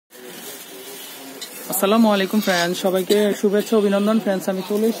আসসালামু আলাইকুম ফ্রেন্ডস, সবাইকে শুভেচ্ছা অভিনন্দন। ফ্রেন্ডস, আমি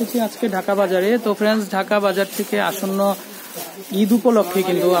চলে এসেছি আজকে ঢাকা বাজারে। তো ফ্রেন্ডস, ঢাকা বাজার থেকে আসন্ন ঈদ উপলক্ষে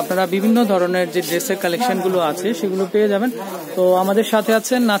কিন্তু আপনারা বিভিন্ন ধরনের যে ড্রেসের কালেকশনগুলো আছে সেগুলো পেয়ে যাবেন। তো আমাদের সাথে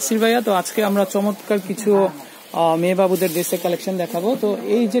আছেন নাসির ভাইয়া। তো আজকে আমরা চমৎকার কিছু মেয়ে বাবুদের ড্রেসের কালেকশন দেখাবো। তো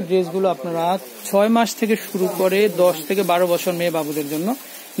এই যে ড্রেসগুলো আপনারা 6 মাস থেকে শুরু করে 10 থেকে 12 বছর মেয়ে বাবুদের জন্য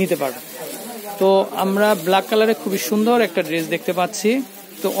নিতে পারবেন। তো আমরা ব্ল্যাক কালারে খুবই সুন্দর একটা ড্রেস দেখতে পাচ্ছি।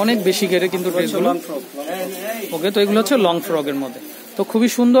 তো অনেক বেশি ঘেরে কিন্তু ড্রেসগুলো ওকে। তো এগুলো হচ্ছে লং ফ্রকের মধ্যে, তো খুবই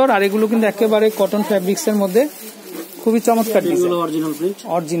সুন্দর। আর এগুলো কিন্তু একেবারে কটন ফ্যাব্রিক্স এর মধ্যে, খুবই চমৎকার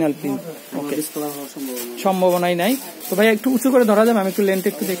অরিজিনাল প্রিন্ট। ওকে, সম্ভাবনাই নাই। তো ভাই একটু উঁচু করে ধরা যাবে, আমি একটু লেন্থ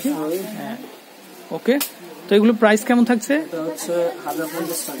একটু দেখি। হ্যাঁ, ওকে। তো এগুলো প্রাইস কেমন থাকছে?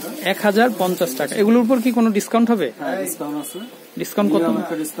 1050 টাকা। এগুলোর উপর কি কোনো ডিসকাউন্ট হবে? ডিসকাউন্ট কত?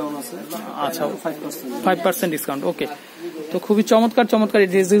 আচ্ছা, 5% ডিসকাউন্ট। ওকে। তো খুবই চমৎকার চমৎকার এই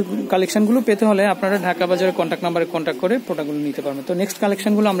ড্রেস কালেকশন গুলো পেতে হলে আপনারা ঢাকা বাজারের কন্ট্যাক্ট নাম্বারে কন্ট্যাক্ট করে প্রোডাক্টগুলো নিতে পারবেন। তো নেক্সট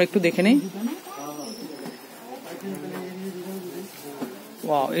কালেকশন গুলো আমরা একটু দেখে নেই।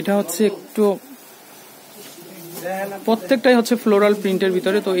 ওয়াও, এটা হচ্ছে একটু প্রত্যেকটাই হচ্ছে ফ্লোরাল প্রিন্টের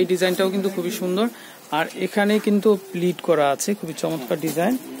ভিতরে। তো এই ডিজাইনটাও কিন্তু খুবই সুন্দর। আর এখানে কিন্তু প্লিট করা আছে, খুবই চমৎকার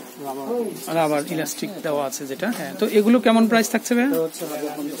ডিজাইন। আর আবার ইলাস্টিক দেওয়া আছে যেটা। হ্যাঁ, তো এগুলো কেমন প্রাইস থাকছে ভাইয়া?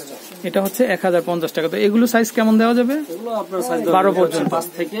 এটা হচ্ছে 1050 টাকা। তো এগুলো সাইজ কেমন দেওয়া যাবে? 12 পর্যন্ত, 5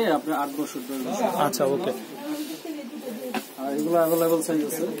 থেকে আপনার 8 বছর। আচ্ছা, ওকে।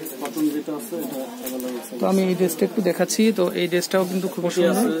 তো আমি এই ড্রেসটা একটু দেখাচ্ছি। তো এই ড্রেসটাও কিন্তু খুব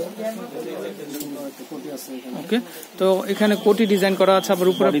সুন্দর। ওকে। তো এখানে কোটি ডিজাইন করা আছে, আবার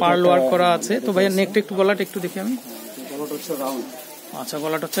উপরে পার্ল ওয়ার্ক করা আছে। তো ভাইয়া নেকটা একটু, গলাটা একটু দেখি আমি। আচ্ছা,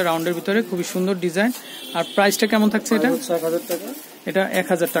 গলাটা হচ্ছে রাউন্ডের ভিতরে, খুবই সুন্দর ডিজাইন। আর প্রাইসটা কেমন থাকছে? এটা 1000 টাকা। এটা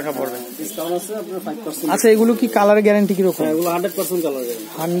 1000 টাকা পড়বে। ডিসকাউন্ট আছে আপনার 5%। আচ্ছা, এগুলো কি কালার গ্যারান্টি কি রকম? এগুলো 100% কালার গ্যারান্টি।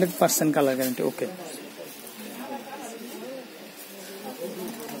 100% colour guarantee. ওকে।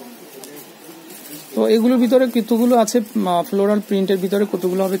 তো এগুলোর ভিতরে কতগুলো আছে ফ্লোরাল প্রিন্টের ভিতরে,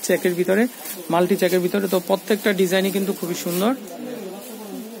 কতগুলো হবে চেকের ভিতরে, মাল্টি চেকের ভিতরে। তো প্রত্যেকটা ডিজাইনই কিন্তু খুবই সুন্দর,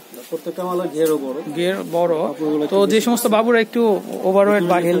 প্রত্যেকটা মালা ঘেরও বড়, ঘের বড়। তো যে সমস্ত বাবুরা একটু ওভারওয়েট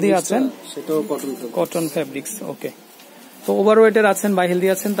বা হেলদি আছেন, সেটাও কটন ফ্যাব্রিক্স। ওকে। তো ওভারওয়েটের আছেন বা হেলদি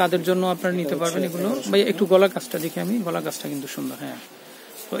আছেন, তাদের জন্য আপনারা নিতে পারবেন এগুলো। ভাই একটু গলা কাজটা দেখি আমি, গলা কাজটা কিন্তু সুন্দর। হ্যাঁ।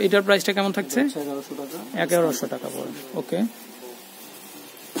 তো এটার প্রাইসটা কেমন থাকছে? 1100 টাকা পড়বে। ওকে।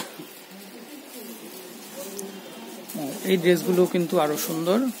 এই ড্রেসগুলো কিন্তু আরো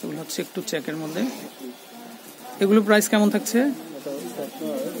সুন্দর, এগুলো হচ্ছে একটু চেকের মধ্যে। এগুলো প্রাইস কেমন থাকছে?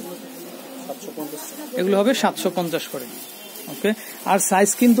 এগুলো হবে 750 করে। ওকে। আর সাইজ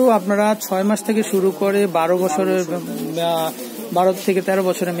কিন্তু আপনারা 6 মাস থেকে শুরু করে 12 বছরের 12 থেকে 13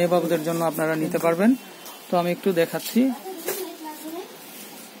 বছরের মেয়ে বাবুদের জন্য আপনারা নিতে পারবেন। তো আমি একটু দেখাচ্ছি।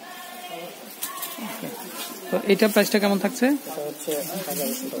 তো এটা প্রাইসটা কেমন থাকছে?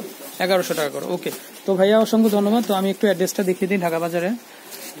 1100 টাকা করে। ওকে। তো ভাইয়া অসংখ্য ধন্যবাদ। তো আমি একটু অ্যাড্রেসটা দেখিয়ে দিই ঢাকা বাজারে।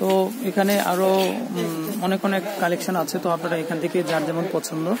 তো এখানে আরো অনেক অনেক কালেকশন আছে। তো আপনারা এখান থেকে যার যেমন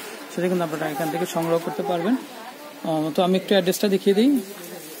পছন্দ সেটা কিন্তু আপনারা এখান থেকে সংগ্রহ করতে পারবেন। তো আমি একটু অ্যাড্রেসটা দেখিয়ে দিই।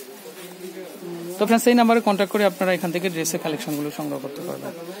 তো ফ্রেন্ডস, এই নাম্বারে কন্ট্যাক্ট করে আপনারা এখান থেকে ড্রেসের কালেকশনগুলো সংগ্রহ করতে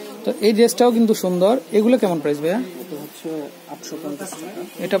পারবেন। তো এই ড্রেসটাও কিন্তু সুন্দর। এগুলো কেমন প্রাইস ভাইয়া?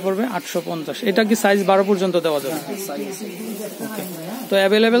 এটা পড়বে 850। এটা কি সাইজ 12 পর্যন্ত দেওয়া যাবে? ওকে। তো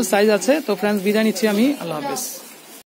অ্যাভেলেবেল সাইজ আছে। তো ফ্রেন্ডস, বিদায় নিচ্ছি আমি। আল্লাহ হাফেজ।